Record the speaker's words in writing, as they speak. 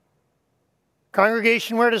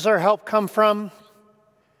Congregation, where does our help come from?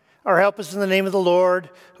 Our help is in the name of the Lord,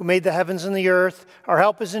 who made the heavens and the earth. Our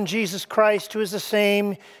help is in Jesus Christ, who is the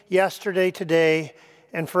same yesterday, today,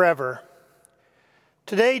 and forever.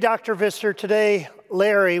 Today, Dr. Visser, today,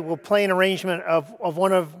 Larry will play an arrangement of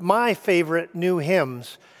one of my favorite new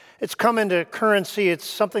hymns. It's come into currency. It's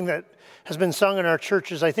something that has been sung in our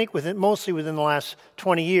churches, I think, mostly within the last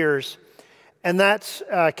 20 years. And that's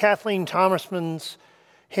Kathleen Thomasman's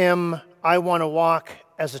hymn, I Want to Walk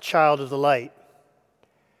as a Child of the Light.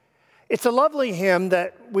 It's a lovely hymn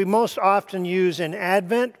that we most often use in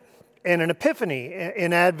Advent and in Epiphany.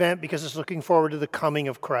 In Advent because it's looking forward to the coming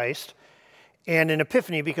of Christ, and in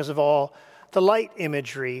Epiphany because of all the light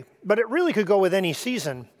imagery. But it really could go with any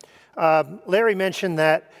season. Larry mentioned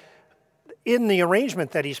that in the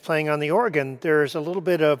arrangement that he's playing on the organ, there's a little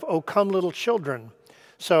bit of "O Come Little Children,"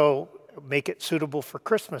 so make it suitable for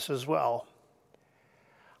Christmas as well.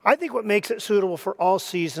 I think what makes it suitable for all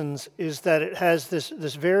seasons is that it has this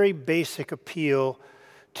very basic appeal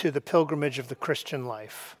to the pilgrimage of the Christian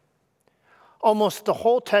life. Almost the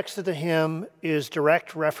whole text of the hymn is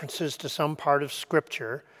direct references to some part of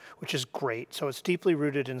Scripture, which is great, so it's deeply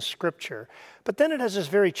rooted in Scripture. But then it has this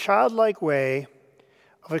very childlike way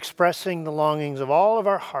of expressing the longings of all of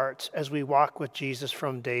our hearts as we walk with Jesus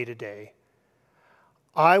from day to day.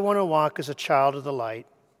 I want to walk as a child of the light.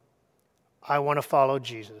 I want to follow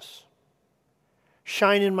Jesus.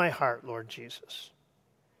 Shine in my heart, Lord Jesus.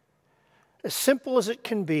 As simple as it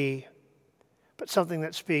can be, but something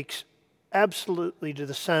that speaks absolutely to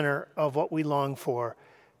the center of what we long for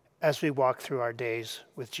as we walk through our days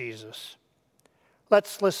with Jesus.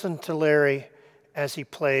 Let's listen to Larry as he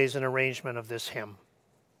plays an arrangement of this hymn.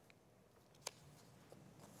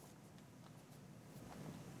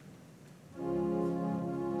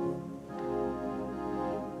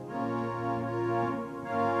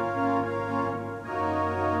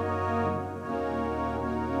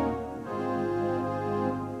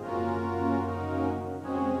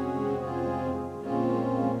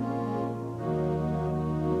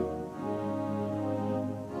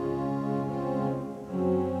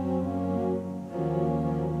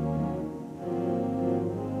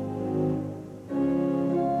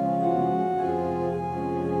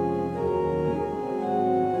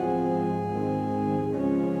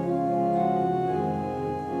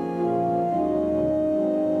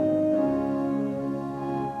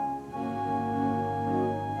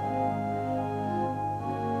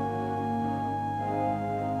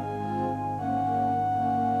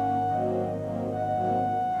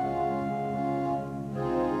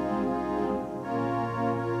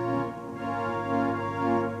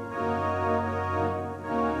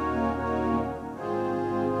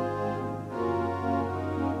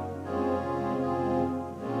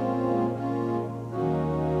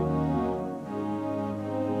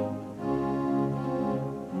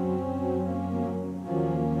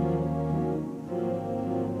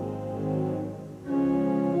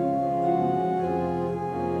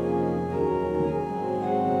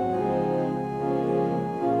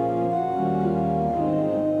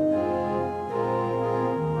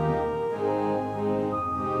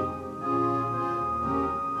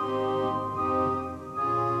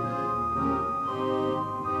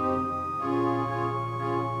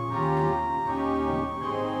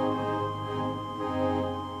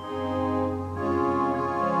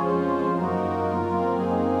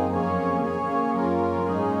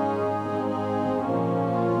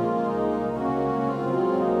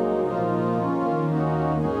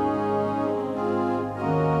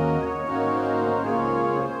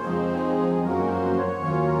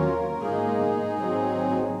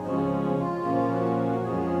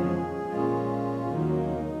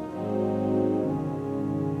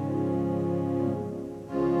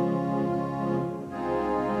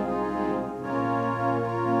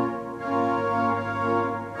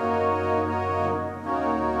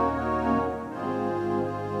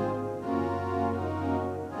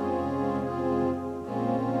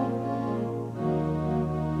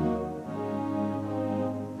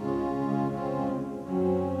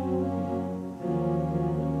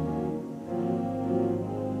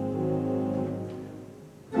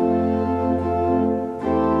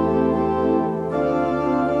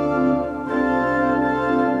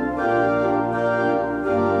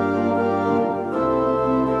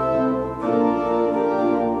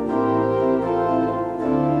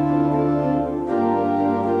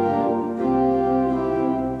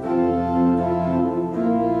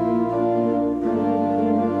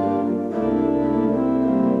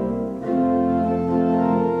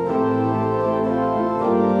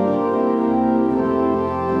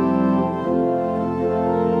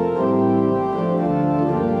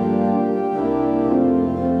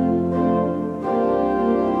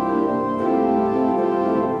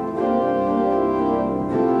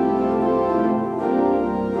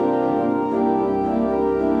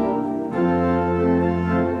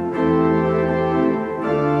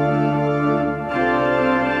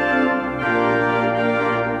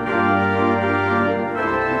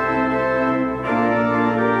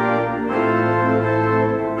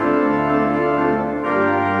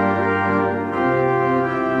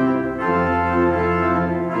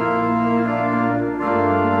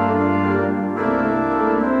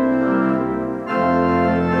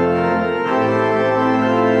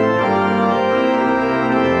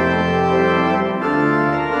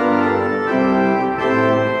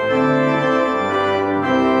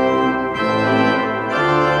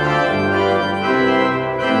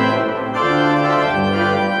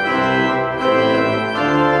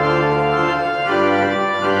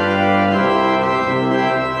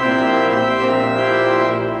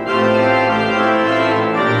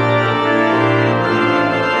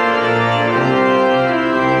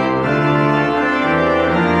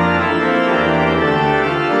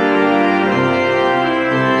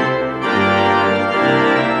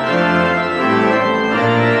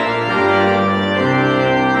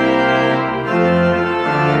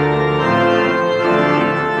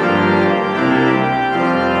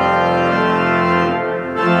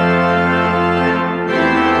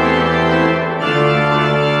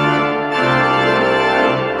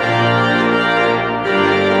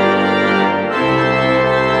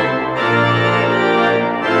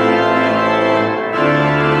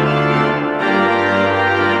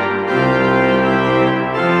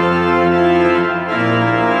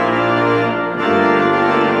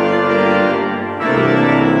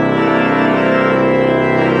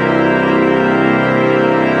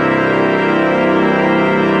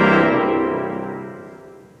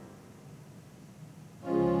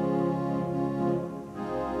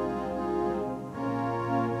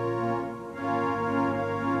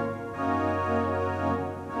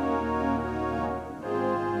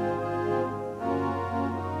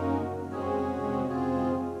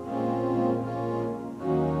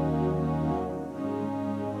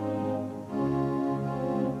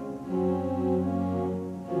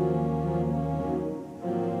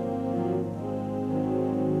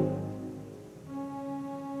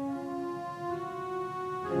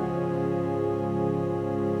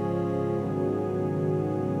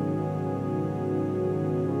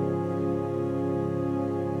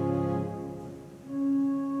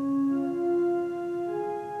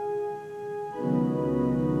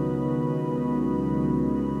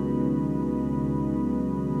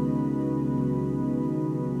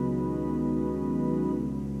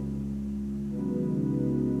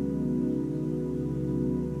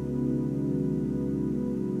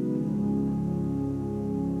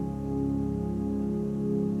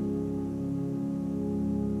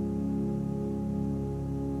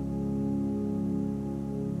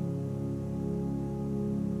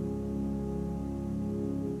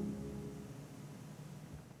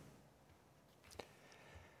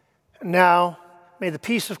 Now, may the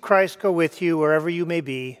peace of Christ go with you wherever you may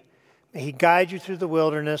be. May he guide you through the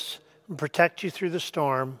wilderness and protect you through the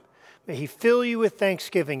storm. May he fill you with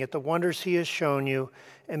thanksgiving at the wonders he has shown you,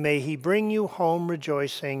 and may he bring you home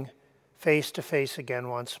rejoicing, face to face again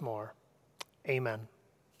once more. Amen.